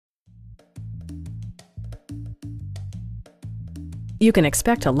You can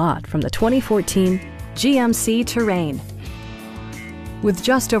expect a lot from the 2014 GMC Terrain. With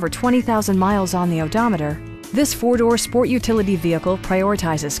just over 20,000 miles on the odometer, this four-door sport utility vehicle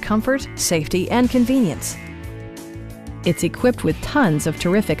prioritizes comfort, safety, and convenience. It's equipped with tons of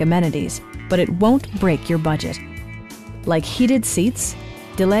terrific amenities, but it won't break your budget. Like heated seats,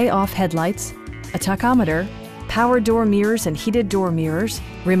 delay-off headlights, a tachometer, power door mirrors and heated door mirrors,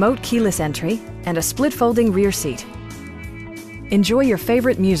 remote keyless entry, and a split-folding rear seat. Enjoy your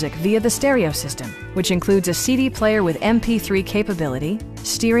favorite music via the stereo system, which includes a CD player with MP3 capability,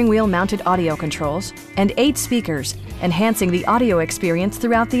 steering wheel mounted audio controls, and 8 speakers, enhancing the audio experience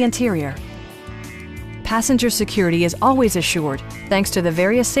throughout the interior. Passenger security is always assured thanks to the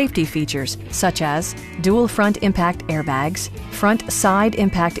various safety features such as dual front impact airbags, front side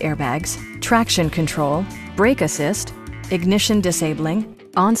impact airbags, traction control, brake assist, ignition disabling,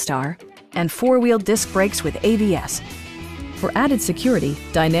 OnStar, and 4-wheel disc brakes with ABS. For added security,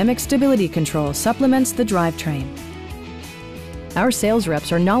 dynamic stability control supplements the drivetrain. Our sales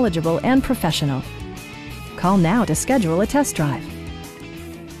reps are knowledgeable and professional. Call now to schedule a test drive.